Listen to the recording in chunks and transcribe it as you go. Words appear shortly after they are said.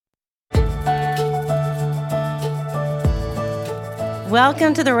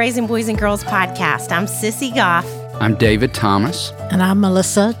Welcome to the Raising Boys and Girls podcast. I'm Sissy Goff. I'm David Thomas. And I'm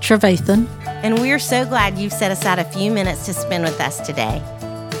Melissa Trevathan. And we're so glad you've set aside a few minutes to spend with us today.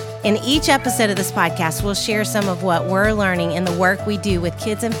 In each episode of this podcast, we'll share some of what we're learning in the work we do with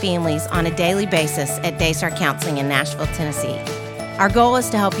kids and families on a daily basis at Daystar Counseling in Nashville, Tennessee. Our goal is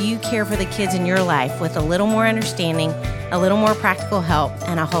to help you care for the kids in your life with a little more understanding, a little more practical help,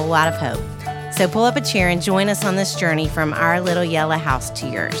 and a whole lot of hope. So pull up a chair and join us on this journey from our little yellow house to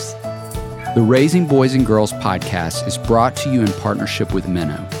yours. The Raising Boys and Girls podcast is brought to you in partnership with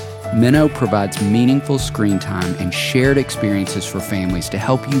Minnow. Minnow provides meaningful screen time and shared experiences for families to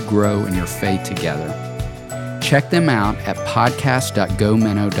help you grow in your faith together. Check them out at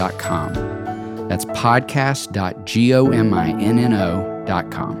podcast.gominnow.com. That's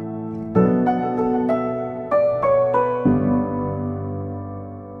podcast.gominno.com.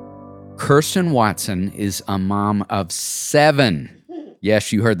 Kirsten Watson is a mom of 7.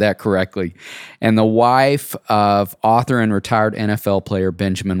 Yes, you heard that correctly. And the wife of author and retired NFL player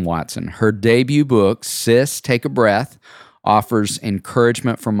Benjamin Watson. Her debut book, Sis, Take a Breath, offers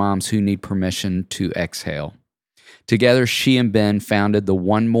encouragement for moms who need permission to exhale. Together, she and Ben founded the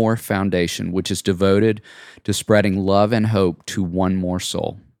One More Foundation, which is devoted to spreading love and hope to one more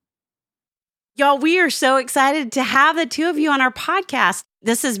soul. Y'all, we are so excited to have the two of you on our podcast.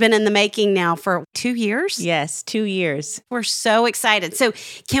 This has been in the making now for 2 years. Yes, 2 years. We're so excited. So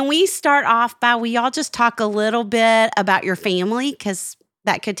can we start off by, we all just talk a little bit about your family? Because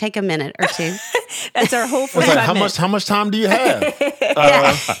that could take a minute or two. That's our whole It's like, how much time do you have?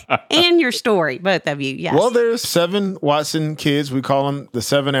 And your story, both of you. Yes. Well, there's 7 Watson kids. We call them the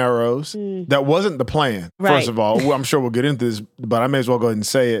 7 arrows. That wasn't the plan, Right. first of all. Well, I'm sure we'll get into this, but I may as well go ahead and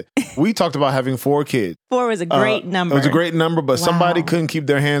say it. We talked about having 4 kids. 4 was a great number. It was a great number, but somebody couldn't keep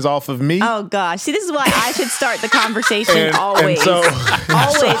their hands off of me. Oh, gosh. See, this is why I should start the conversation always. And so,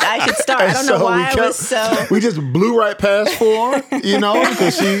 Always I should start. I don't know why I was so... We just blew right past 4,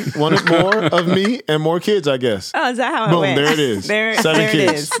 because she wanted more of me and more kids, I guess. Oh, is that how it Boom, went? there it is. 7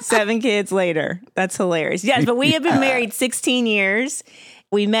 kids. It is. 7 kids later. That's hilarious. Yes, but we have been married 16 years.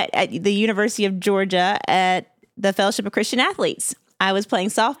 We met at the University of Georgia at the Fellowship of Christian Athletes. I was playing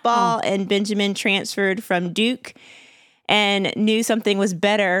softball, and Benjamin transferred from Duke and knew something was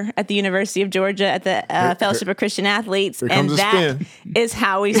better at the University of Georgia at the Fellowship of Christian Athletes. And that is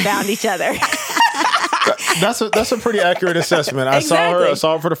how we found each other. That's a pretty accurate assessment. I saw her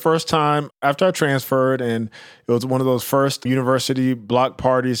for the first time after I transferred, and it was one of those first university block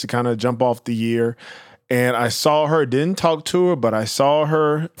parties to kind of jump off the year. And I saw her, didn't talk to her, but I saw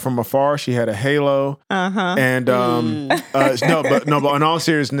her from afar. She had a halo. And but in all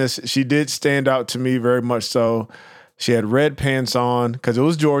seriousness, she did stand out to me very much so. She had red pants on because it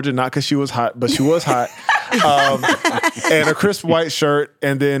was Georgia, not because she was hot, but she was hot. And a crisp white shirt.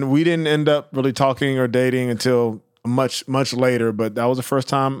 And then we didn't end up really talking or dating until much, much later. But that was the first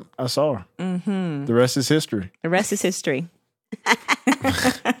time I saw her. Mm-hmm. The rest is history. The rest is history.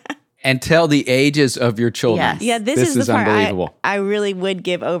 And tell the ages of your children. Yes. Yeah, this is the part unbelievable. I really would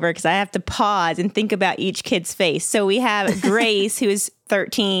give over because I have to pause and think about each kid's face. So we have Grace, who is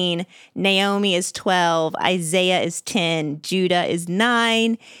 13, Naomi is 12, Isaiah is 10, Judah is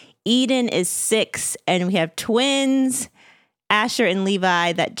 9, Eden is 6, and we have twins, Asher and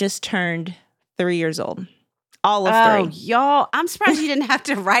Levi, that just turned 3 years old. All of 3. Y'all, I'm surprised you didn't have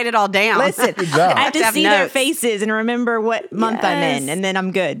to write it all down. Listen, I have to see their notes. faces and remember what month I'm in, and then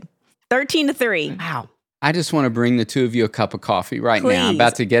I'm good. 13 to 3. Wow. I just want to bring the two of you a cup of coffee right now. I'm Please.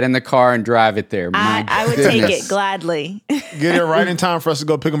 about to get in the car and drive it there. I would take it gladly. Get here right in time for us to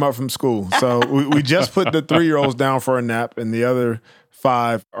go pick them up from school. So we just put the 3-year-olds down for a nap, and the other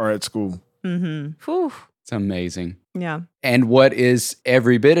 5 are at school. Mm-hmm. Whew. It's amazing. Yeah. And what is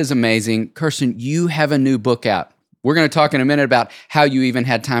every bit as amazing, Kirsten, you have a new book out. We're going to talk in a minute about how you even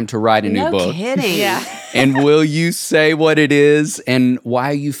had time to write a new book. No kidding. Yeah. And will you say what it is and why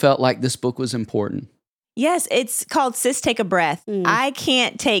you felt like this book was important? Yes, it's called Sis, Take a Breath. I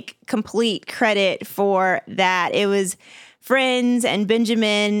can't take complete credit for that. It was friends and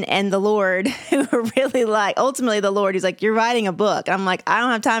Benjamin and the Lord who were really like, ultimately the Lord, he's like, you're writing a book. And I'm like, I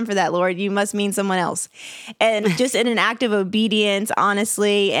don't have time for that, Lord. You must mean someone else. And just in an act of obedience,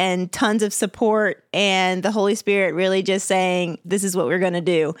 honestly, and tons of support and the Holy Spirit really just saying, this is what we're going to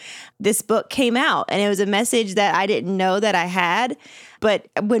do. This book came out and it was a message that I didn't know that I had. But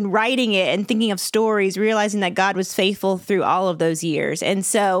when writing it and thinking of stories, realizing that God was faithful through all of those years. And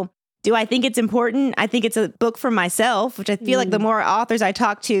so Do I think it's important? I think it's a book for myself, which I feel like the more authors I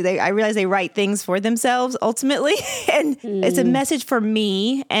talk to, I realize they write things for themselves ultimately. And it's a message for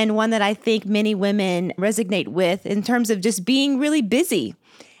me, and one that I think many women resonate with in terms of just being really busy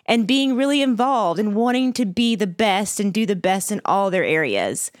and being really involved and wanting to be the best and do the best in all their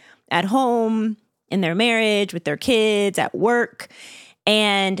areas, at home, in their marriage, with their kids, at work.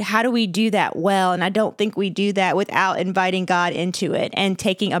 And how do we do that well? And I don't think we do that without inviting God into it and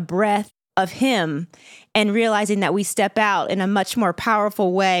taking a breath of Him and realizing that we step out in a much more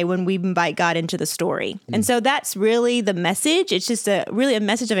powerful way when we invite God into the story. And so that's really the message. It's just really a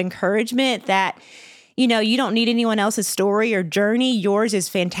message of encouragement that, you know, you don't need anyone else's story or journey. Yours is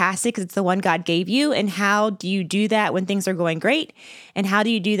fantastic because it's the one God gave you. And how do you do that when things are going great? And how do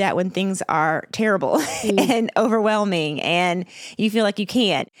you do that when things are terrible and overwhelming and you feel like you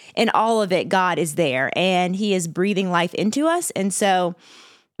can't? In all of it, God is there and He is breathing life into us. And so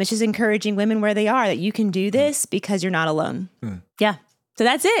it's just encouraging women where they are that you can do this because you're not alone. Yeah. So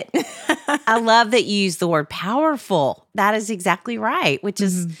that's it. I love that you use the word powerful. That is exactly right, which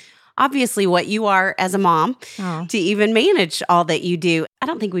is obviously what you are as a mom to even manage all that you do. I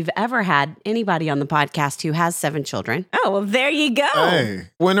don't think we've ever had anybody on the podcast who has 7 children. Oh, well, there you go. Hey,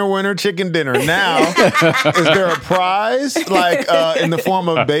 winner, chicken dinner. Now, is there a prize like in the form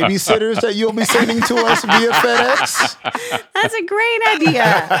of babysitters that you'll be sending to us via FedEx? That's a great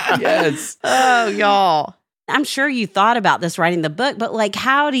idea. Yes. Oh, y'all. I'm sure you thought about this writing the book, but like,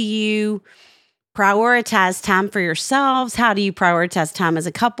 how do you prioritize time for yourselves? How do you prioritize time as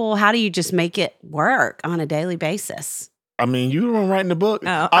a couple? How do you just make it work on a daily basis? I mean, you don't write the book.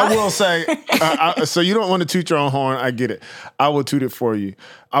 Oh. I will say, so you don't want to toot your own horn. I get it. I will toot it for you.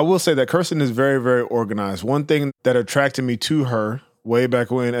 I will say that Kirsten is very, very organized. One thing that attracted me to her way back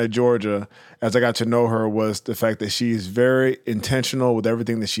when at Georgia, as I got to know her, was the fact that she's very intentional with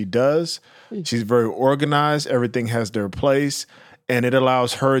everything that she does. She's very organized. Everything has their place. And it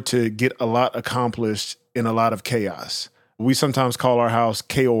allows her to get a lot accomplished in a lot of chaos. We sometimes call our house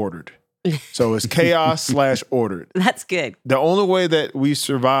K-ordered. So it's chaos/ordered. That's good. The only way that we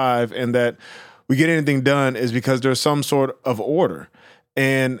survive and that we get anything done is because there's some sort of order.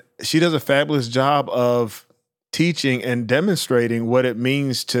 And she does a fabulous job of teaching and demonstrating what it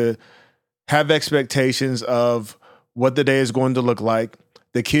means to have expectations of what the day is going to look like.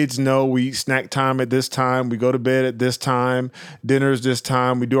 The kids know we eat snack time at this time. We go to bed at this time. Dinner's this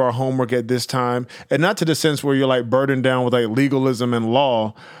time. We do our homework at this time. And not to the sense where you're like burdened down with like legalism and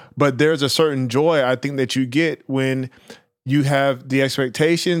law, but there's a certain joy I think that you get when you have the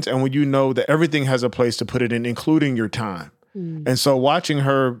expectations and when you know that everything has a place to put it in, including your time. And so watching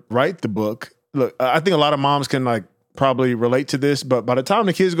her write the book, look, I think a lot of moms can like probably relate to this, but by the time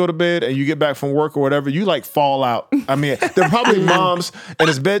the kids go to bed and you get back from work or whatever, you like fall out. I mean, there are probably moms and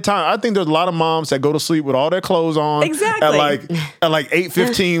it's bedtime. I think there's a lot of moms that go to sleep with all their clothes on Exactly. at like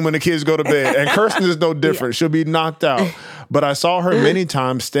 8:15 when the kids go to bed. And Kirsten is no different. She'll be knocked out. But I saw her many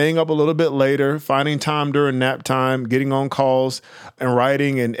times staying up a little bit later, finding time during nap time, getting on calls and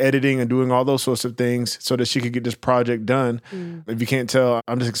writing and editing and doing all those sorts of things so that she could get this project done. If you can't tell,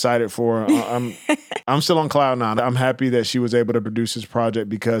 I'm just excited for her. I'm still on cloud nine. I'm happy that she was able to produce this project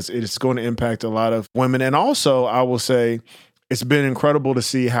because it's going to impact a lot of women. And also, I will say, it's been incredible to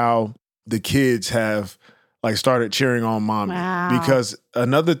see how the kids have like started cheering on mommy. Wow. Because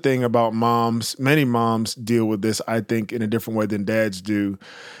another thing about moms, many moms deal with this, I think, in a different way than dads do,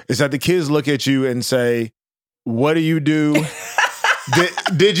 is that the kids look at you and say, what do you do?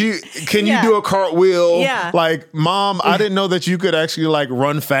 Can you do a cartwheel? Yeah. Like, Mom, I didn't know that you could actually like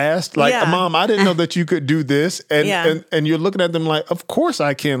run fast. Like, Mom, I didn't know that you could do this. And you're looking at them like, of course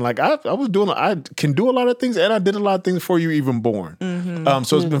I can. Like I can do a lot of things and I did a lot of things before you even born.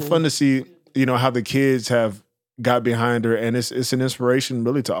 So it's been fun to see, you know, how the kids have got behind her, and it's an inspiration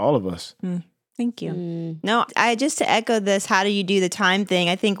really to all of us. Thank you. No, just to echo this, how do you do the time thing?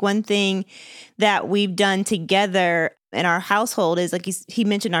 I think one thing that we've done together in our household is like he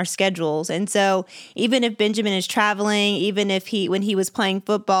mentioned our schedules. And so even if Benjamin is traveling, even if when he was playing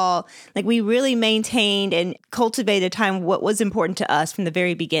football, like we really maintained and cultivated time what was important to us from the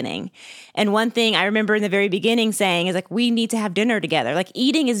very beginning. And one thing I remember in the very beginning saying is like, we need to have dinner together. Like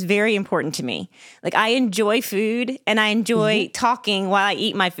eating is very important to me. Like I enjoy food and I enjoy talking while I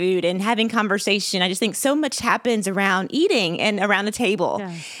eat my food and having conversation. I just think so much happens around eating and around the table.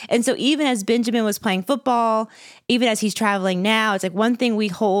 Yeah. And so even as Benjamin was playing football, even as he's traveling now, it's like one thing we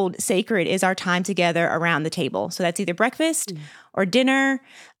hold sacred is our time together around the table. So that's either breakfast or dinner,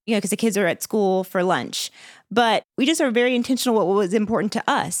 you know, because the kids are at school for lunch. but we just are very intentional what was important to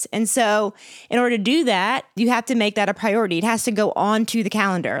us. And so in order to do that, you have to make that a priority. It has to go on to the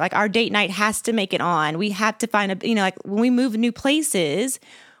calendar. Like our date night has to make it on. We have to find like when we move new places,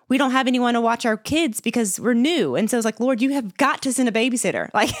 we don't have anyone to watch our kids because we're new. And so it's like, Lord, you have got to send a babysitter.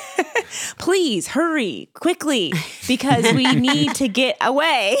 Like, please hurry quickly because we need to get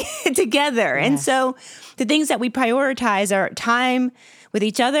away together. Yes. And so the things that we prioritize are time with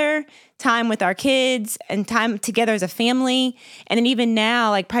each other, time with our kids, and time together as a family. And then even now,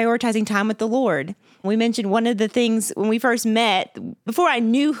 like prioritizing time with the Lord. We mentioned one of the things when we first met, before I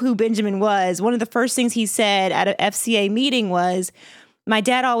knew who Benjamin was, one of the first things he said at an FCA meeting was, my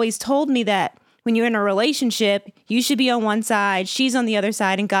dad always told me that when you're in a relationship, you should be on one side, she's on the other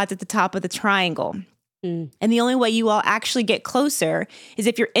side, and God's at the top of the triangle. And the only way you all actually get closer is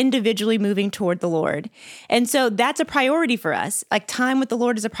if you're individually moving toward the Lord. And so that's a priority for us. Like time with the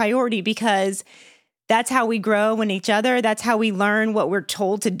Lord is a priority because that's how we grow in each other. That's how we learn what we're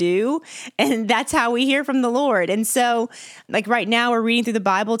told to do. And that's how we hear from the Lord. And so like right now we're reading through the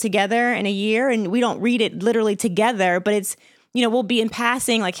Bible together in a year, and we don't read it literally together, but it's, we'll be in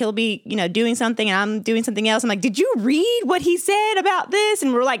passing, like he'll be, doing something and I'm doing something else. I'm like, did you read what he said about this?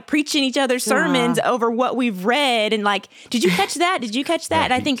 And we're like preaching each other's sermons over what we've read. And like, did you catch that? Did you catch that?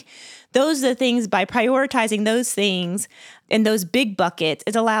 And I think those are the things, by prioritizing those things in those big buckets,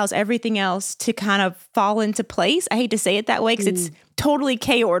 it allows everything else to kind of fall into place. I hate to say it that way because it's totally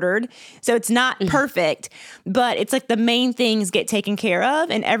K-ordered. So it's not perfect, but it's like the main things get taken care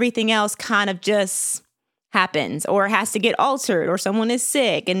of and everything else kind of just happens or has to get altered or someone is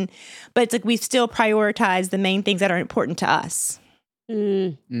sick. But it's like we still prioritize the main things that are important to us.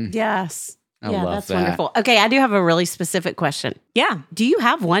 Yes. I love that's that. wonderful. Okay, I do have a really specific question. Yeah. Do you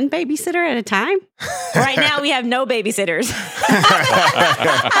have one babysitter at a time? Right now we have no babysitters.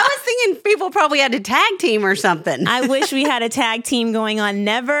 I was thinking people probably had a tag team or something. I wish we had a tag team going on.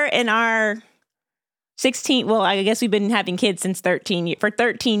 Never in our 16, well, I guess we've been having kids since 13. For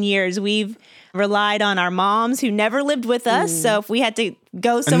 13 years, we've relied on our moms who never lived with us. So if we had to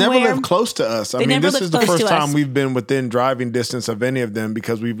go somewhere. And never lived close to us. I mean, this is the first time us. we've been within driving distance of any of them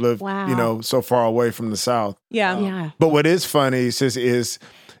because we've lived, so far away from the South. Yeah. But what is funny, sis, is,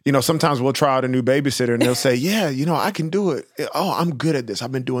 sometimes we'll try out a new babysitter and they'll say, yeah, I can do it. Oh, I'm good at this.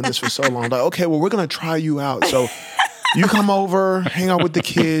 I've been doing this for so long. Like, okay, well, we're going to try you out. So you come over, hang out with the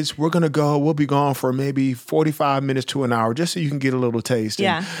kids. We're going to go. We'll be gone for maybe 45 minutes to an hour just so you can get a little taste.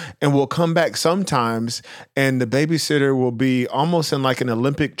 And we'll come back sometimes and the babysitter will be almost in like an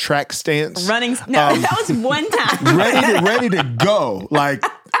Olympic track stance. Running. No, that was one time. ready to go. Like,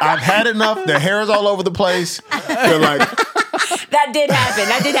 I've had enough. The hair is all over the place. They're like... That did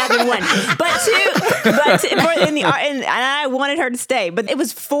happen one. And I wanted her to stay. But it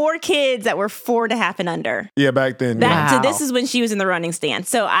was 4 kids that were 4.5 and under. Yeah, back then. So this is when she was in the running stance.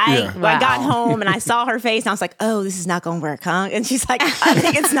 So I got home and I saw her face and I was like, oh, this is not going to work, huh? And she's like, I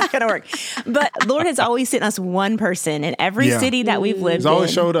think it's not going to work. But Lord has always sent us one person in every city that we've lived in. He's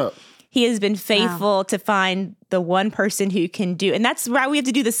always showed up. He has been faithful to find the one person who can do. And that's why we have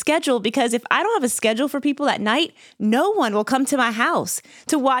to do the schedule, because if I don't have a schedule for people at night, no one will come to my house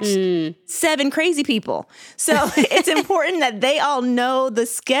to watch 7 crazy people. So it's important that they all know the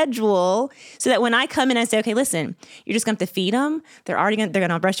schedule so that when I come in, I say, okay, listen, you're just going to have to feed them. They're going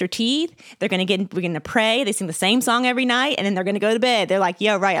to brush their teeth. We're going to pray. They sing the same song every night and then they're going to go to bed. They're like,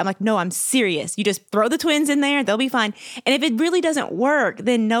 yeah, right. I'm like, no, I'm serious. You just throw the twins in there. They'll be fine. And if it really doesn't work,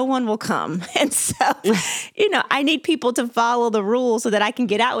 then no one will come. And so, I need people to follow the rules so that I can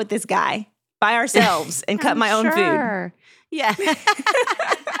get out with this guy by ourselves and cut my own food. Yeah.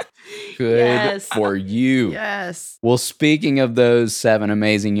 Good for you. Yes. Well, speaking of those 7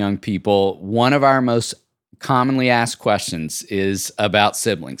 amazing young people, one of our most commonly asked questions is about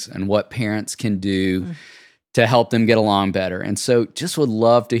siblings and what parents can do to help them get along better. And so just would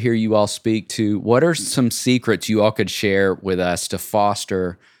love to hear you all speak to what are some secrets you all could share with us to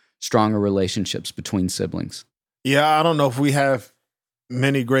foster stronger relationships between siblings. Yeah, I don't know if we have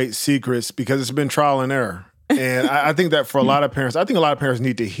many great secrets because it's been trial and error. And I think that for a lot of parents,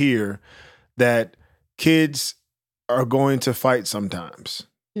 need to hear that kids are going to fight sometimes.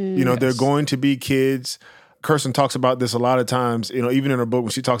 They're going to be kids. Kirsten talks about this a lot of times, even in her book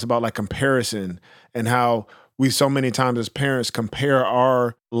when she talks about like comparison and how we so many times as parents compare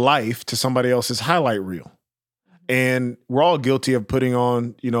our life to somebody else's highlight reel. And we're all guilty of putting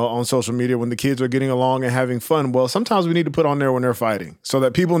on, on social media when the kids are getting along and having fun. Well, sometimes we need to put on there when they're fighting so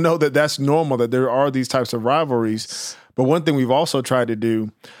that people know that that's normal, that there are these types of rivalries. But one thing we've also tried to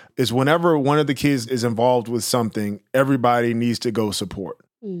do is whenever one of the kids is involved with something, everybody needs to go support.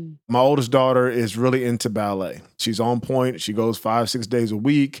 My oldest daughter is really into ballet. She's on point. She goes 5-6 days a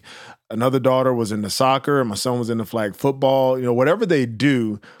week. Another daughter was into soccer. My son was into flag football. Whatever they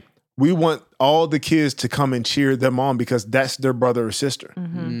do, we want all the kids to come and cheer them on because that's their brother or sister.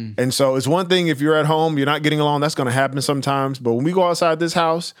 And so it's one thing if you're at home, you're not getting along, that's going to happen sometimes. But when we go outside this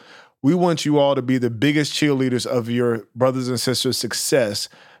house, we want you all to be the biggest cheerleaders of your brothers and sisters' success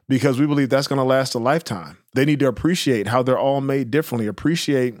because we believe that's going to last a lifetime. They need to appreciate how they're all made differently,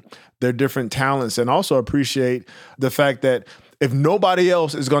 appreciate their different talents, and also appreciate the fact that if nobody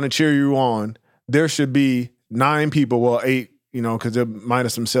else is going to cheer you on, there should be 9 people, well, 8, because they're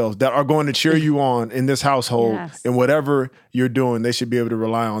minus themselves, that are going to cheer you on in this household. And whatever you're doing, they should be able to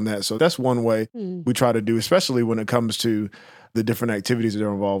rely on that. So that's one way we try to do, especially when it comes to the different activities that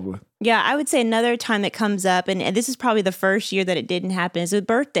they're involved with. Yeah, I would say another time that comes up, and this is probably the first year that it didn't happen, is with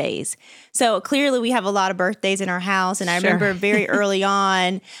birthdays. So clearly we have a lot of birthdays in our house, and I remember very early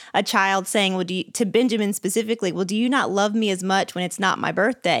on a child saying, to Benjamin specifically, well, do you not love me as much when it's not my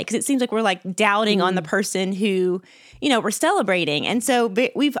birthday? Because it seems like we're like doubting on the person who, we're celebrating. And so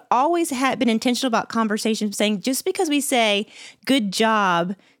we've always been intentional about conversations saying just because we say good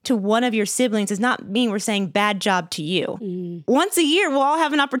job to one of your siblings does not mean we're saying bad job to you. Once a year, we'll all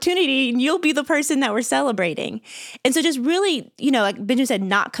have an opportunity and you'll be the person that we're celebrating. And so just really, like Benjamin said,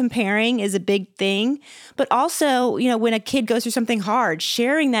 not comparing is a big thing. But also, when a kid goes through something hard,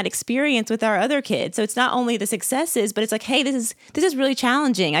 sharing that experience with our other kids. So it's not only the successes, but it's like, hey, this is really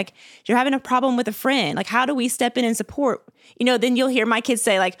challenging. Like you're having a problem with a friend. Like how do we step in and support? Then you'll hear my kids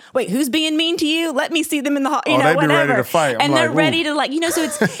say like, wait, who's being mean to you? Let me see them in the hall, they'd be ready to fight. And they're ready to so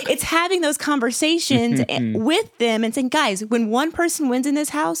it's having those conversations with them and saying, guys, when one person wins in this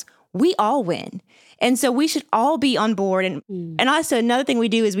house, we all win. And so we should all be on board. And also another thing we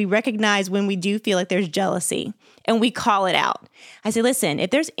do is we recognize when we do feel like there's jealousy and we call it out. I say, listen, if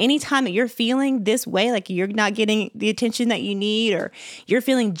there's any time that you're feeling this way, like you're not getting the attention that you need or you're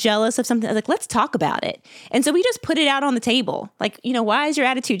feeling jealous of something, like let's talk about it. And so we just put it out on the table. Like, why is your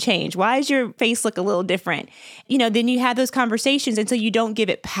attitude changed? Why does your face look a little different? Then you have those conversations and so you don't give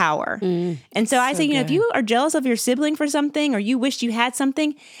it power. And so I say, if you are jealous of your sibling for something or you wish you had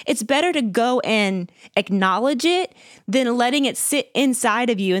something, it's better to go and acknowledge it than letting it sit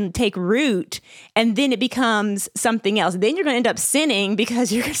inside of you and take root. And then it becomes something else. Then you're going to end up sinning because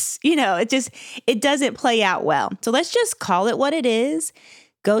it doesn't play out well. So let's just call it what it is.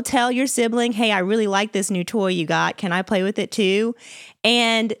 Go tell your sibling, hey, I really like this new toy you got. Can I play with it too?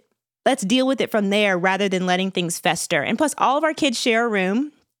 And let's deal with it from there rather than letting things fester. And plus, all of our kids share a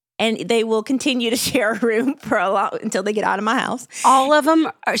room. And they will continue to share a room until they get out of my house. All of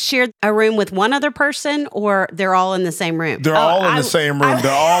them share a room with one other person, or they're all in the same room? They're all in the same room.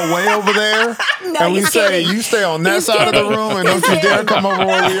 They're all way over there. And we say, you stay on that side of the room and don't you dare come over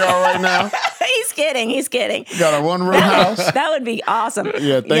where we are right now. He's kidding. Got a one-room house. That would be awesome.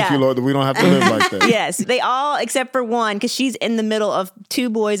 Yeah, thank you, Lord, that we don't have to live like that. Yes, they all, except for one, because she's in the middle of 2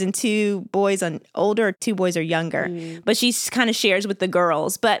 boys and 2 boys are older, 2 boys are younger. But she kind of shares with the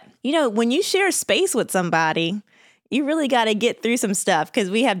girls. But, when you share space with somebody, you really got to get through some stuff because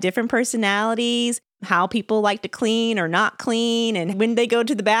we have different personalities, how people like to clean or not clean, and when they go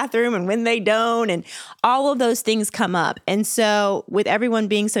to the bathroom and when they don't, and all of those things come up. And so with everyone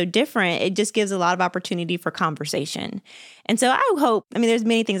being so different, it just gives a lot of opportunity for conversation. And so I hope, there's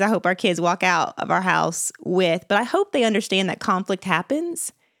many things I hope our kids walk out of our house with, but I hope they understand that conflict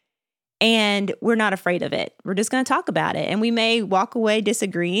happens and we're not afraid of it. We're just going to talk about it. And we may walk away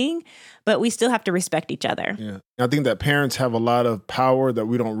disagreeing, but we still have to respect each other. Yeah. I think that parents have a lot of power that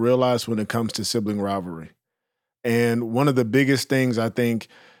we don't realize when it comes to sibling rivalry. And one of the biggest things I think,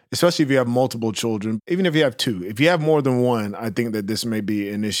 especially if you have multiple children, even if you have 2, if you have more than one, I think that this may be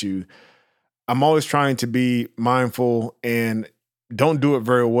an issue. I'm always trying to be mindful and don't do it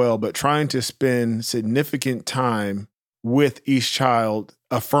very well, but trying to spend significant time with each child,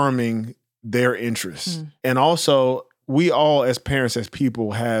 affirming their interests. And also, we all as parents, as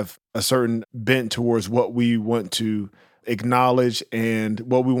people, have a certain bent towards what we want to acknowledge and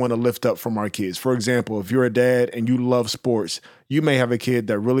what we want to lift up from our kids. For example, if you're a dad and you love sports, you may have a kid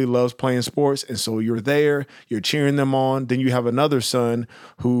that really loves playing sports, and so you're there, you're cheering them on. Then you have another son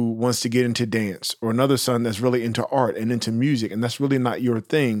who wants to get into dance, or another son that's really into art and into music, and that's really not your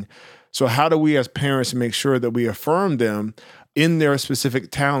thing. So how do we as parents make sure that we affirm them in their specific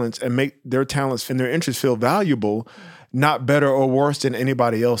talents and make their talents and their interests feel valuable, not better or worse than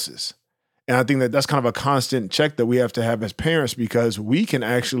anybody else's? And I think that that's kind of a constant check that we have to have as parents, because we can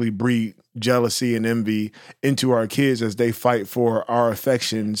actually breed jealousy and envy into our kids as they fight for our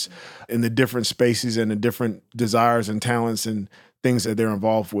affections in the different spaces and the different desires and talents and things that they're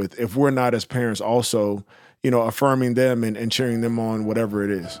involved with if we're not as parents also, affirming them and cheering them on, whatever it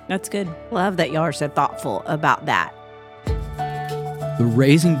is. That's good. Love that y'all are so thoughtful about that. The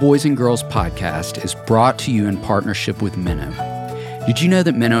Raising Boys and Girls podcast is brought to you in partnership with Minnow. Did you know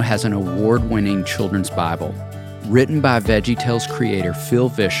that Minnow has an award-winning children's Bible? Written by VeggieTales creator Phil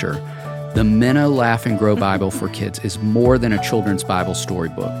Vischer, the Minnow Laugh and Grow Bible for Kids is more than a children's Bible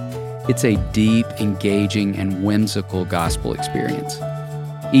storybook. It's a deep, engaging, and whimsical gospel experience.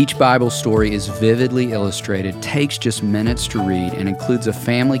 Each Bible story is vividly illustrated, takes just minutes to read, and includes a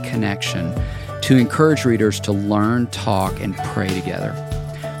family connection to encourage readers to learn, talk, and pray together.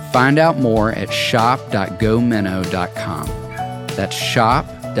 Find out more at shop.gominnow.com. That's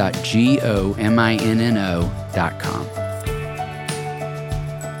shop.gominno.com.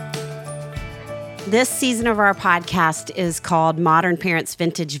 This season of our podcast is called Modern Parents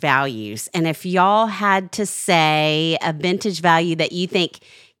Vintage Values. And if y'all had to say a vintage value that you think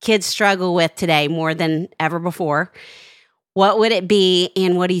kids struggle with today more than ever before, what would it be,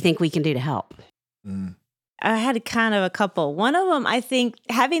 and what do you think we can do to help? I had kind of a couple. One of them, I think,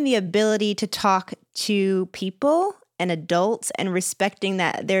 having the ability to talk to people and adults and respecting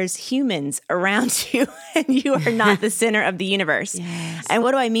that there's humans around you and you are not the center of the universe. Yes. And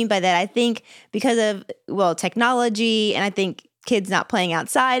what do I mean by that? I think because of, technology, and I think kids not playing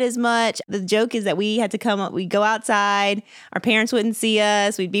outside as much. The joke is that we had to we'd go outside, our parents wouldn't see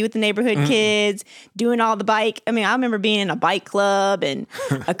us, we'd be with the neighborhood kids, doing all the bike. I mean, I remember being in a bike club and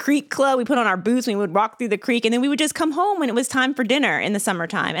a creek club. We put on our boots, we would walk through the creek, and then we would just come home when it was time for dinner in the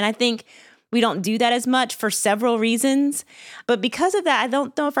summertime. And I think we don't do that as much for several reasons. But because of that, I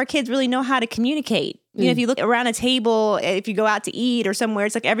don't know if our kids really know how to communicate. If you look around a table, if you go out to eat or somewhere,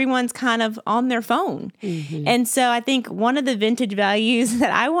 it's like everyone's kind of on their phone. Mm-hmm. And so I think one of the vintage values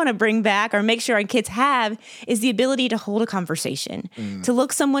that I want to bring back or make sure our kids have is the ability to hold a conversation, to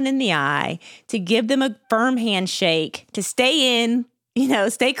look someone in the eye, to give them a firm handshake, to stay in,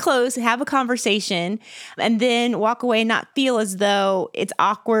 stay close, have a conversation, and then walk away and not feel as though it's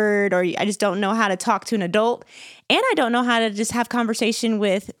awkward or I just don't know how to talk to an adult. And I don't know how to just have conversation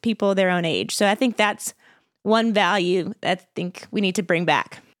with people their own age. So I think that's one value that I think we need to bring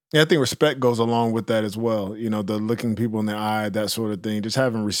back. Yeah, I think respect goes along with that as well. The looking people in the eye, that sort of thing, just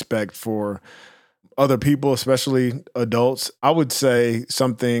having respect for other people, especially adults. I would say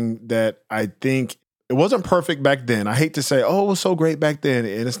something that I think it wasn't perfect back then. I hate to say, it was so great back then,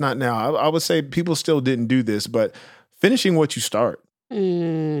 and it's not now. I would say people still didn't do this, but finishing what you start.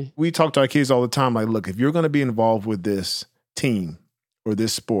 We talk to our kids all the time, like, look, if you're going to be involved with this team or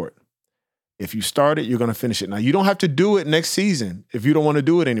this sport, if you start it, you're going to finish it. Now, you don't have to do it next season if you don't want to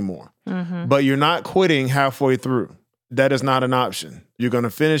do it anymore, but you're not quitting halfway through. That is not an option. You're going to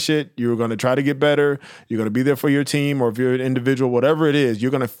finish it. You're going to try to get better. You're going to be there for your team, or if you're an individual, whatever it is,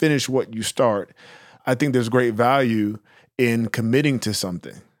 you're going to finish what you start. I think there's great value in committing to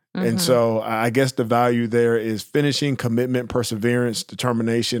something. And so I guess the value there is finishing, commitment, perseverance,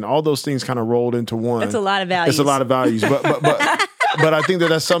 determination, all those things kind of rolled into one. That's a lot of values. It's a lot of values. But I think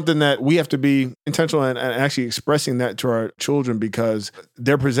that's something that we have to be intentional and actually expressing that to our children, because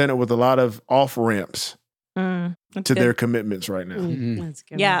they're presented with a lot of off-ramps to their commitments right now. That's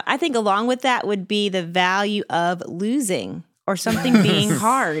good. Yeah, I think along with that would be the value of losing or something being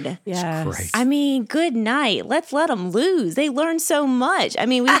hard. Yeah. I mean, good night. Let's let them lose. They learn so much. I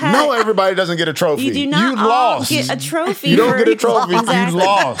mean, no, everybody doesn't get a trophy. You do not lost. Get a trophy. You don't get a trophy. Exactly. You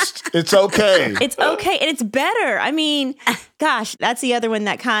lost. It's okay. It's okay. And it's better. I mean, gosh, that's the other one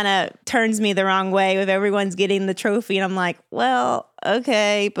that kind of turns me the wrong way with everyone's getting the trophy. And I'm like, well,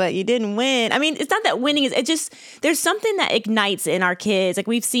 okay, but you didn't win. I mean, it's not that winning is, it just, there's something that ignites in our kids. Like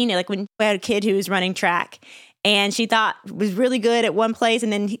we've seen it, like when we had a kid who was running track and she thought was really good at one place.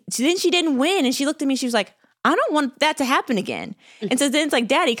 And then she didn't win. And she looked at me, she was like, I don't want that to happen again. And so then it's like,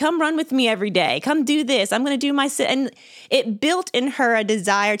 Daddy, come run with me every day. Come do this. I'm going to do my sit. And it built in her a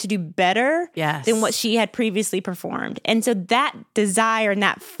desire to do better than what she had previously performed. And so that desire and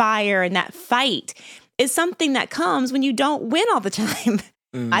that fire and that fight is something that comes when you don't win all the time.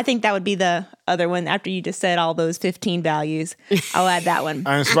 I think that would be the other one after you just said all those 15 values. I'll add that one.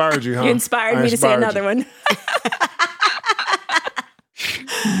 I inspired you, huh? You inspired me to say another one.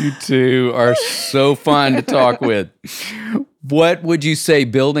 You two are so fun to talk with. What would you say,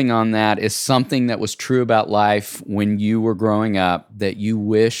 building on that, is something that was true about life when you were growing up that you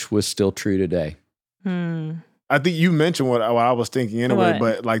wish was still true today? I think you mentioned what I was thinking anyway,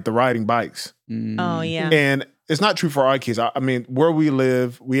 but like the riding bikes. Oh, yeah. And it's not true for our kids. I mean, where we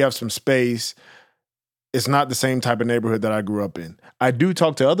live, we have some space. it's not the same type of neighborhood that I grew up in. I do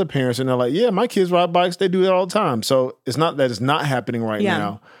talk to other parents and they're like, yeah, my kids ride bikes. They do that all the time. So it's not that it's not happening right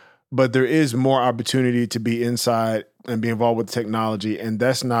now, but there is more opportunity to be inside and be involved with technology. And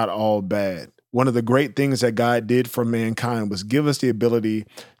that's not all bad. One of the great things that God did for mankind was give us the ability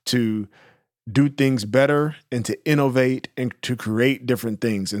to do things better and to innovate and to create different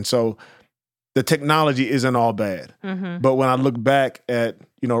things. And so the technology isn't all bad. But when I look back at,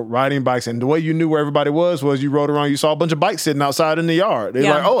 riding bikes, and the way you knew where everybody was you rode around, you saw a bunch of bikes sitting outside in the yard.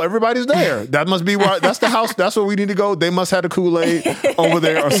 They're like, oh, everybody's there. That must be where, that's the house. That's where we need to go. They must have the Kool-Aid over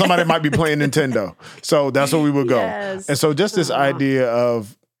there, or somebody might be playing Nintendo. So that's where we would go. Yes. And so just this idea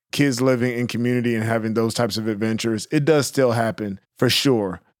of kids living in community and having those types of adventures, it does still happen for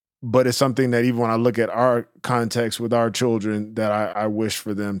sure. But it's something that even when I look at our context with our children, that I wish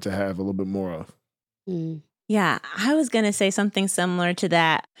for them to have a little bit more of. Yeah, I was going to say something similar to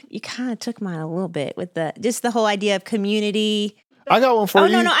that. You kind of took mine a little bit with the whole idea of community. I got one for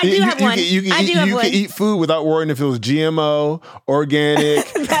you. No, I do have one. You can eat food without worrying if it was GMO,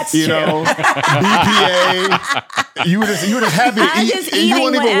 organic, That's true. BPA. You were just happy to eat, and you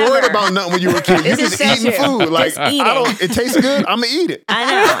weren't even worried about nothing when you were a kid. You just eating food. Like, it tastes good. I'm gonna eat it.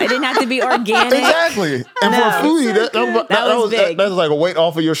 I know. It didn't have to be organic. Exactly. And for a foodie, that was big. That was like a weight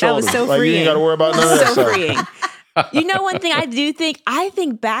off of your shoulders. That was so like freeing. You ain't got to worry about none of that stuff. So freeing. One thing I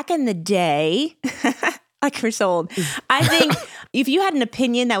think back in the day, like we're sold. I think if you had an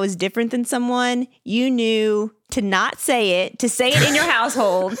opinion that was different than someone, you knew to not say it, to say it in your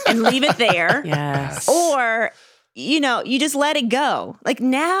household and leave it there. Yes. Or, you just let it go. Like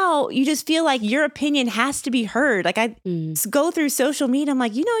now you just feel like your opinion has to be heard. Like I go through social media. I'm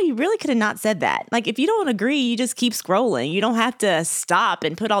like, you really could have not said that. Like if you don't agree, you just keep scrolling. You don't have to stop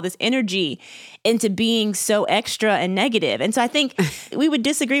and put all this energy into being so extra and negative. And so I think we would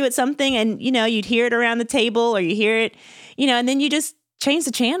disagree with something and, you'd hear it around the table or you hear it, and then you just change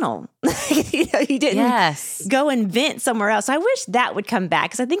the channel. You didn't go and vent somewhere else. I wish that would come back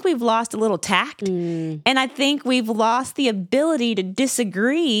because I think we've lost a little tact. And I think we've lost the ability to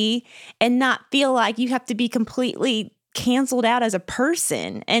disagree and not feel like you have to be completely canceled out as a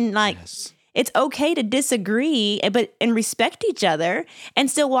person. And it's okay to disagree, and respect each other and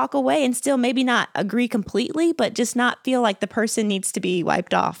still walk away and still maybe not agree completely, but just not feel like the person needs to be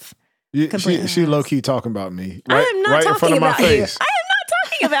wiped off. She low-key talking about me. I am not talking about you.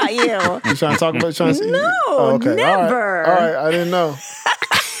 About you. You trying to talk about No, okay. Never. All right, I didn't know.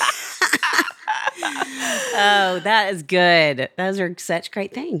 Oh, that is good. Those are such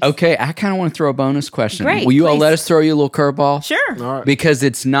great things. Okay, I kind of want to throw a bonus question. Great, Will you all please. let us throw you a little curveball? Sure. All right. Because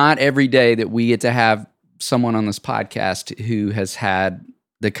it's not every day that we get to have someone on this podcast who has had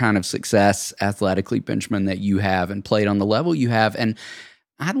the kind of success athletically, Benjamin, that you have and played on the level you have. And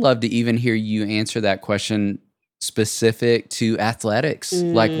I'd love to even hear you answer that question specific to athletics.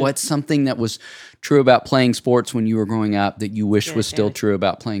 Like what's something that was true about playing sports when you were growing up that you wish was still true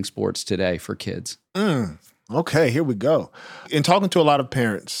about playing sports today for kids? Okay, here we go. In talking to a lot of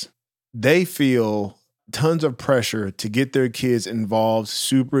parents, they feel tons of pressure to get their kids involved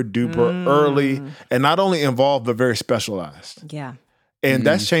super duper early, and not only involved, but very specialized. Yeah. And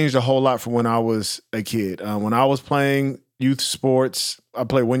that's changed a whole lot from when I was a kid. When I was playing youth sports, I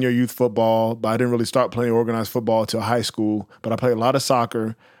played 1 year youth football, but I didn't really start playing organized football until high school. But I played a lot of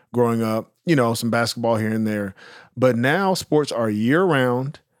soccer growing up, some basketball here and there. But now sports are year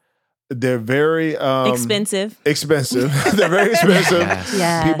round. They're very expensive. They're very expensive.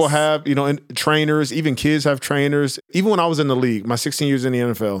 Yes. People have, trainers, even kids have trainers. Even when I was in the league, my 16 years in the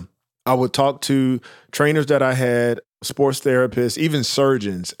NFL, I would talk to trainers that I had, sports therapists, even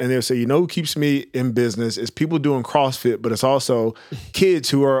surgeons, and they'll say, who keeps me in business is people doing CrossFit, but it's also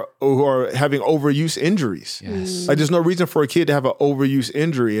kids who are having overuse injuries. Yes. Like there's no reason for a kid to have an overuse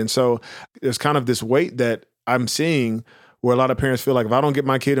injury. And so there's kind of this weight that I'm seeing where a lot of parents feel like if I don't get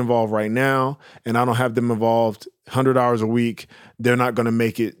my kid involved right now and I don't have them involved 100 hours a week, they're not going to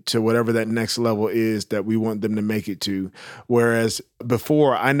make it to whatever that next level is that we want them to make it to. Whereas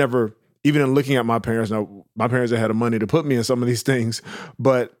before, I never, even in looking at my parents, now my parents had the money to put me in some of these things,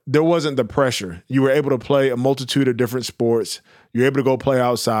 but there wasn't the pressure. You were able to play a multitude of different sports. You're able to go play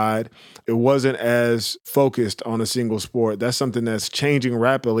outside. It wasn't as focused on a single sport. That's something that's changing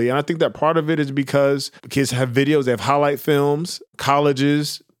rapidly. And I think that part of it is because kids have videos, they have highlight films.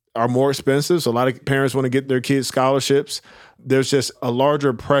 Colleges are more expensive, so a lot of parents want to get their kids scholarships. There's just a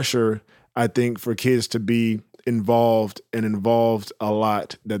larger pressure, I think, for kids to be involved a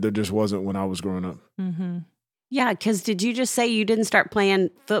lot that there just wasn't when I was growing up. Mm-hmm. Yeah, because did you just say you didn't start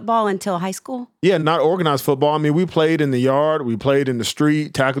playing football until high school? Yeah, not organized football. I mean, we played in the yard, we played in the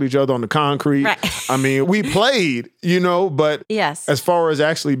street, tackled each other on the concrete. Right. I mean, we played, but Yes. as far as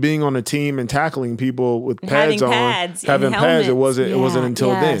actually being on a team and tackling people with pads having on, pads having and pads, it helmets. wasn't until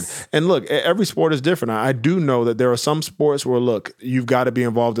Yes. then. And look, every sport is different. I do know that there are some sports where, look, you've got to be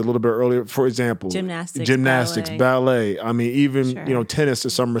involved a little bit earlier. For example, Gymnastics, ballet. I mean, even, Sure. tennis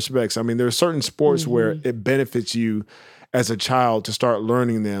to some respects. I mean, there are certain sports where it benefits you as a child to start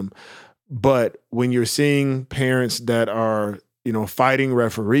learning them. But when you're seeing parents that are, fighting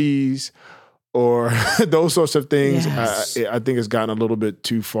referees or those sorts of things, Yes. I think it's gotten a little bit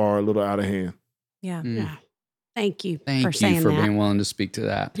too far, a little out of hand. Yeah. Yeah. Thank you Thank for you saying for that. being willing to speak to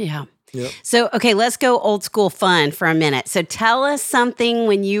that. Yeah. Yep. So, okay, let's go old school fun for a minute. So tell us something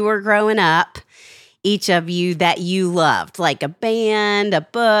when you were growing up, each of you, that you loved, like a band, a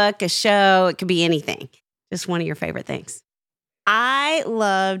book, a show. It could be anything. Just one of your favorite things. I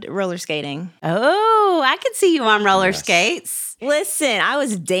loved roller skating. Oh, I could see you on roller skates. Listen, I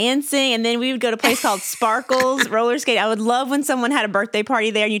was dancing, and then we would go to a place called Sparkles Roller Skate. I would love when someone had a birthday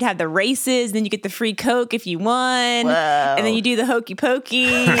party there, and you'd have the races, and then you get the free Coke if you won, Whoa. and then you do the hokey pokey.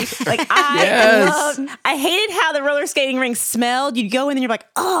 Like Yes. I hated how the roller skating rink smelled. You'd go in, and you're like,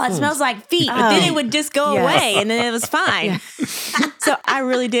 oh, it smells like feet, but then it would just go Yes. away, and then it was fine. So I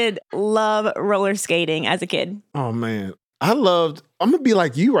really did love roller skating as a kid. Oh, man. I'm going to be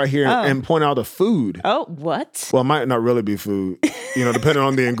like you right here and point out the food. Oh, what? Well, it might not really be food, depending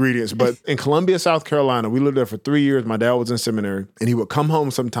on the ingredients. But in Columbia, South Carolina, we lived there for 3 years. My dad was in seminary, and he would come home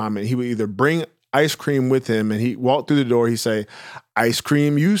sometime, and he would either bring ice cream with him, and he walked through the door. He'd say, "Ice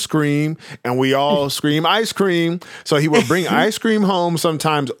cream, you scream," and we all scream ice cream. So he would bring ice cream home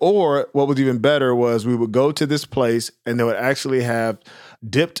sometimes, or what was even better was we would go to this place, and they would actually have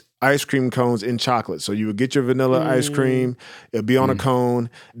dipped ice cream cones in chocolate. So you would get your vanilla ice cream, it'd be on a cone,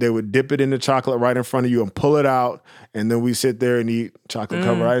 they would dip it in the chocolate right in front of you and pull it out, and then we sit there and eat chocolate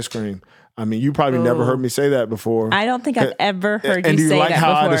covered ice cream. I mean, you probably never heard me say that before. I don't think I've ever heard And you do say you like that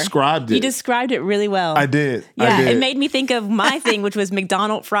how before. I described it? You described it really well. I did. Yeah, I did. it made me think of my thing, which was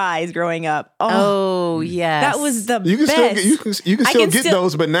McDonald's fries growing up. Oh, yes. that was the You can best. you can I still can get still-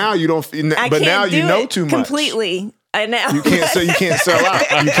 those, but now you don't. I But can't now you do know it too much. completely. I know. You can't sell out.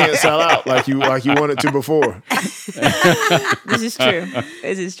 You can't sell out like you wanted to before. This is true.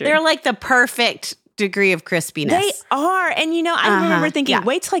 This is true. They're like the perfect degree of crispiness. They are. And I remember thinking, Yeah.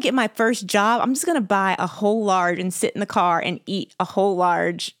 wait till I get my first job. I'm just going to buy a whole large and sit in the car and eat a whole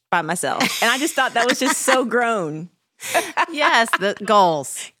large by myself. And I just thought that was just so grown. Yes, the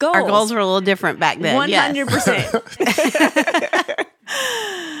goals. Our goals were a little different back then. 100%.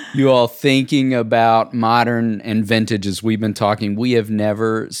 You all thinking about modern and vintage as we've been talking, we have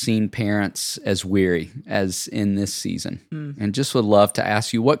never seen parents as weary as in this season. And just would love to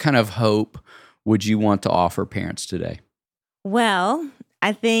ask you, what kind of hope would you want to offer parents today? Well,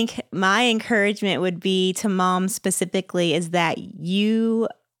 I think my encouragement would be to moms specifically is that you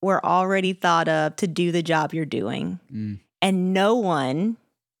were already thought of to do the job you're doing. And no one,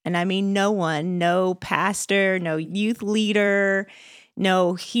 and I mean no one, no pastor, no youth leader,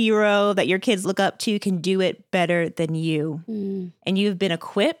 no hero that your kids look up to can do it better than you. And you have been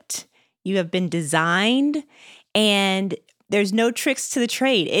equipped, you have been designed, and there's no tricks to the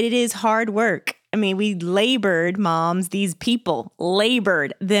trade. It is hard work. I mean, we labored, moms, these people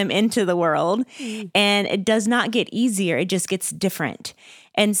labored them into the world, and it does not get easier. It just gets different.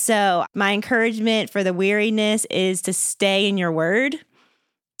 And so my encouragement for the weariness is to stay in your word,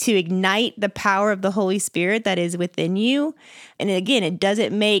 to ignite the power of the Holy Spirit that is within you. And again, it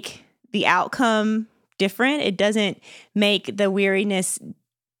doesn't make the outcome different. It doesn't make the weariness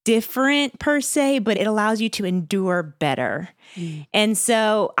different per se, but it allows you to endure better. And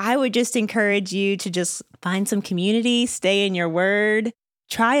so I would just encourage you to just find some community, stay in your word,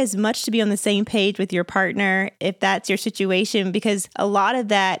 try as much to be on the same page with your partner if that's your situation, because a lot of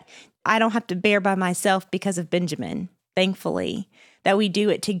that I don't have to bear by myself because of Benjamin, thankfully, that we do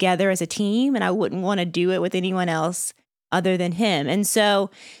it together as a team, and I wouldn't want to do it with anyone else other than him. And so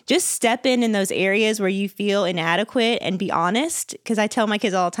just step in those areas where you feel inadequate and be honest. Because I tell my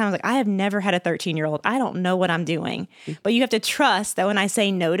kids all the time, I have never had a 13-year-old. I don't know what I'm doing. But you have to trust that when I say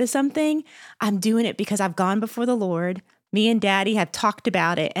no to something, I'm doing it because I've gone before the Lord. Me and Daddy have talked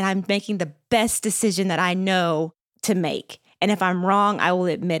about it, and I'm making the best decision that I know to make. And if I'm wrong, I will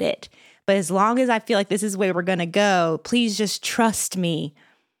admit it. But as long as I feel like this is where we're going to go, please just trust me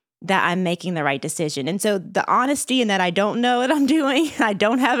that I'm making the right decision. And so the honesty and that I don't know what I'm doing, I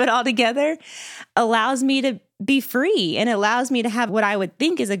don't have it all together, allows me to be free and allows me to have what I would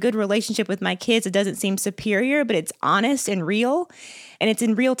think is a good relationship with my kids. It doesn't seem superior, but it's honest and real, and it's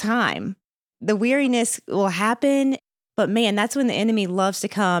in real time. the weariness will happen, but man, that's when the enemy loves to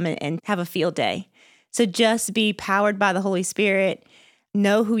come and have a field day. So just be powered by the Holy Spirit,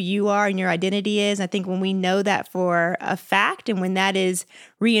 know who you are and your identity is. I think when we know that for a fact, and when that is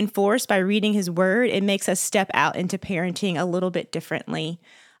reinforced by reading his word, it makes us step out into parenting a little bit differently.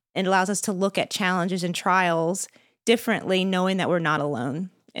 It allows us to look at challenges and trials differently, knowing that we're not alone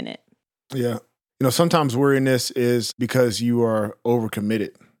in it. Yeah. Sometimes weariness is because you are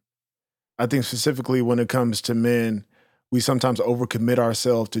overcommitted. I think specifically when it comes to men, we sometimes overcommit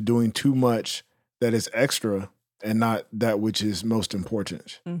ourselves to doing too much that is extra and not that which is most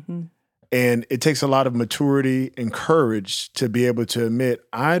important. Mm-hmm. And it takes a lot of maturity and courage to be able to admit,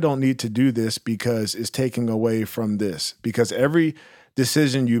 I don't need to do this because it's taking away from this. Because every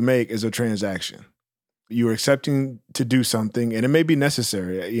decision you make is a transaction. You're accepting to do something, and it may be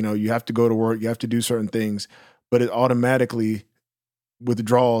necessary. You have to go to work, you have to do certain things, but it automatically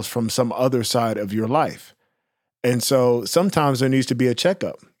withdraws from some other side of your life. And so sometimes there needs to be a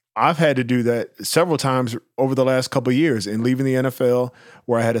checkup. I've had to do that several times over the last couple of years in leaving the NFL,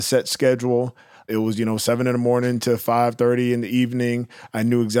 where I had a set schedule. It was, 7 in the morning to 5:30 in the evening. I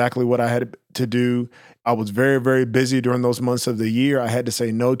knew exactly what I had to do. I was very, very busy during those months of the year. I had to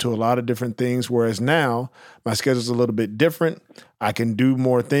say no to a lot of different things, whereas now my schedule is a little bit different. I can do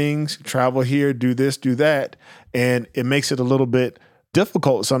more things, travel here, do this, do that. And it makes it a little bit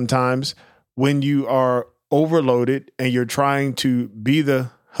difficult sometimes when you are overloaded and you're trying to be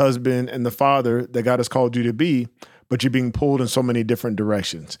the husband and the father that God has called you to be, but you're being pulled in so many different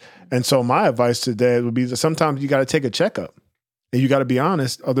directions. And so my advice to dad would be that sometimes you got to take a checkup and you got to be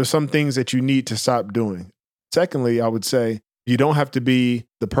honest. Are there some things that you need to stop doing? Secondly, I would say you don't have to be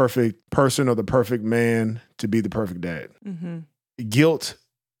the perfect person or the perfect man to be the perfect dad. Mm-hmm. Guilt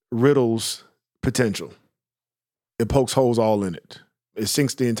riddles potential. It pokes holes all in it. It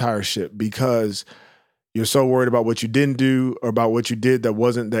sinks the entire ship because you're so worried about what you didn't do or about what you did that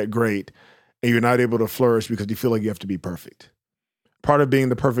wasn't that great, and you're not able to flourish because you feel like you have to be perfect. Part of being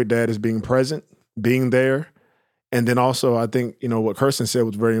the perfect dad is being present, being there. And then also, I think, what Kirsten said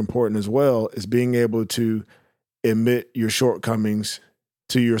was very important as well, is being able to admit your shortcomings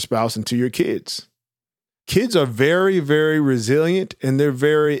to your spouse and to your kids. Kids are very, very resilient, and they're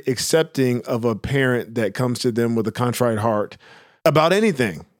very accepting of a parent that comes to them with a contrite heart about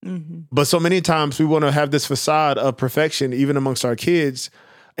anything. Mm-hmm. But so many times we want to have this facade of perfection, even amongst our kids.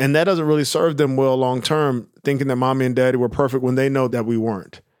 And that doesn't really serve them well long term, thinking that mommy and daddy were perfect when they know that we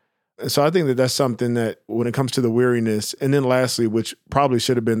weren't. And so I think that that's something that when it comes to the weariness, and then lastly, which probably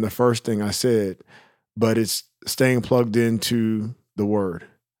should have been the first thing I said, but it's staying plugged into the word.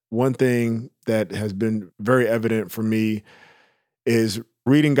 One thing that has been very evident for me is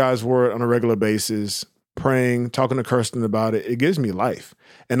reading God's word on a regular basis, praying, talking to Kirsten about it. It gives me life.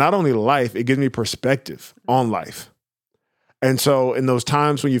 And not only life, it gives me perspective on life. And so in those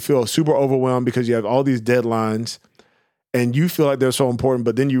times when you feel super overwhelmed because you have all these deadlines and you feel like they're so important,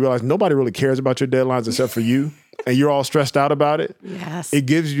 but then you realize nobody really cares about your deadlines except for you, and you're all stressed out about it. Yes. It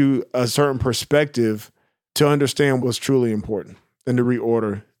gives you a certain perspective to understand what's truly important and to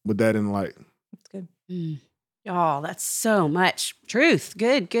reorder with that in light. That's good. Oh, that's so much truth.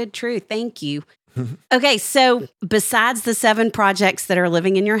 Good truth. Thank you. Okay, so besides the 7 projects that are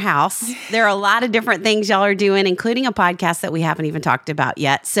living in your house, there are a lot of different things y'all are doing, including a podcast that we haven't even talked about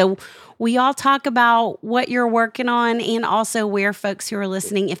yet. So we all talk about what you're working on and also where folks who are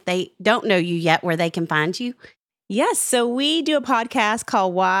listening, if they don't know you yet, where they can find you. Yes. So we do a podcast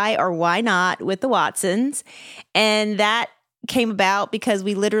called Why or Why Not with the Watsons. And that came about because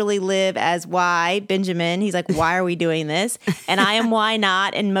we literally live as why Benjamin. He's like, why are we doing this? And I am why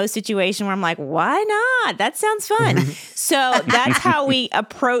not in most situations where I'm like, why not? That sounds fun. So that's how we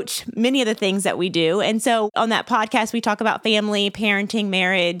approach many of the things that we do. And so on that podcast, we talk about family, parenting,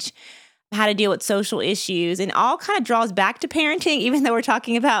 marriage, how to deal with social issues, and all kind of draws back to parenting, even though we're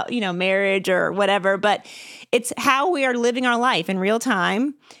talking about, marriage or whatever. But it's how we are living our life in real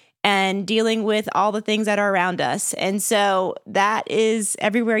time and dealing with all the things that are around us. And so that is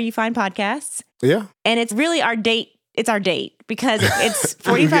everywhere you find podcasts. Yeah. And it's really our date. It's our date because it's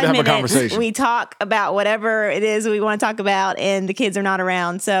 45 minutes. We talk about whatever it is we want to talk about, and the kids are not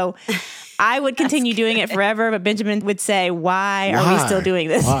around. So I would continue doing it forever, but Benjamin would say, why are we still doing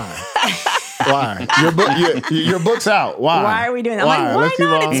this? Why? Why? Your book's out. Why? Why are we doing that? I'm like, why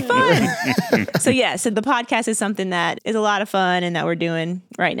not? It's fun. fun. So the podcast is something that is a lot of fun and that we're doing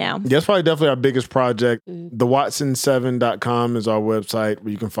right now. That's probably definitely our biggest project. TheWatson7.com is our website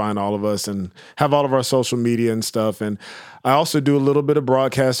where you can find all of us and have all of our social media and stuff. And I also do a little bit of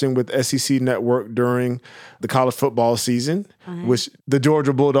broadcasting with SEC Network during the college football season, which the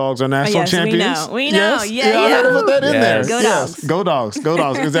Georgia Bulldogs are national champions. We know. Yes. I heard about that in there. Go Dogs. Go Dogs. Go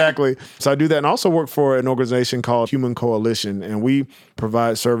Dogs. Exactly. So I do that and also work for an organization called Human Coalition, and we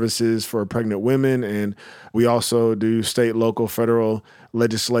provide services for pregnant women, and we also do state, local, federal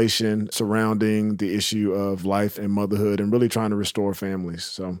legislation surrounding the issue of life and motherhood and really trying to restore families.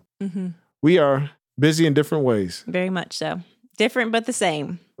 So we are busy in different ways. Very much so. Different but the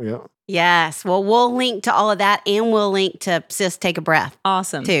same. Yeah. Yes. Well, we'll link to all of that, and we'll link to Sis Take a Breath.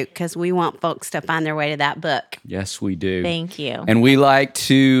 Awesome. Too, because we want folks to find their way to that book. Yes, we do. Thank you. And we like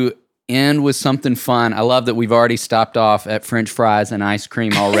to end with something fun. I love that we've already stopped off at French fries and ice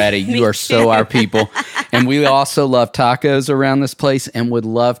cream already. You are so our people. And we also love tacos around this place and would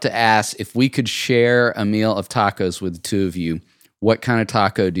love to ask if we could share a meal of tacos with the two of you. What kind of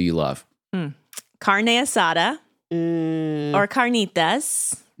taco do you love? Carne asada or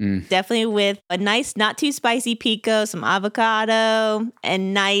carnitas. Definitely with a nice, not too spicy pico, some avocado,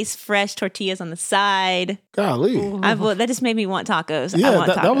 and nice fresh tortillas on the side. Golly. That just made me want tacos. Yeah, I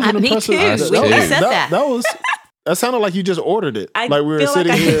want tacos. that was an Me impressive. too. We just said that. That sounded like you just ordered it. I like we were feel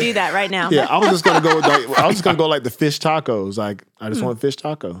sitting like I here. could do that right now. Yeah, I was just gonna go like the fish tacos. Like I just want fish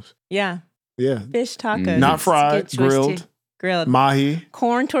tacos. Yeah. Yeah, Fish tacos. not fried, It's a good choice, grilled, too. Grilled. mahi,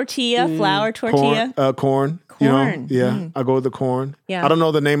 Corn tortilla, flour tortilla. corn. You know, yeah, I go with the corn. Yeah. I don't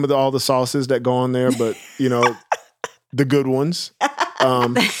know the name of all the sauces that go on there, but you know, the good ones.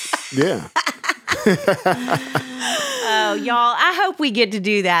 Yeah. Oh, y'all, I hope we get to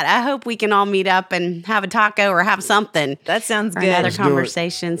do that. I hope we can all meet up and have a taco or have something. That sounds Or good. another Let's do it.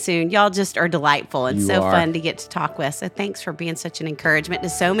 conversation soon. Y'all just are delightful and You so are. fun to get to talk with. So thanks for being such an encouragement to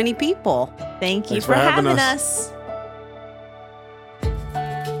so many people. Thank you Thanks for for having having us. us.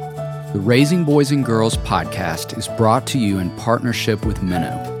 The Raising Boys and Girls podcast is brought to you in partnership with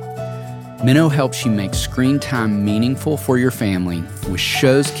Minnow. Minnow helps you make screen time meaningful for your family with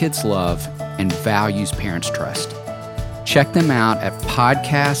shows kids love and values parents trust. Check them out at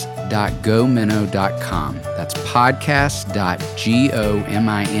podcast.gominnow.com. That's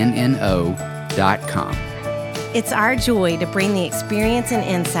podcast.gominno.com. It's our joy to bring the experience and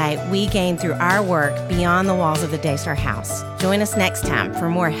insight we gain through our work beyond the walls of the Daystar House. Join us next time for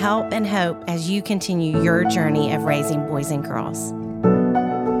more help and hope as you continue your journey of raising boys and girls.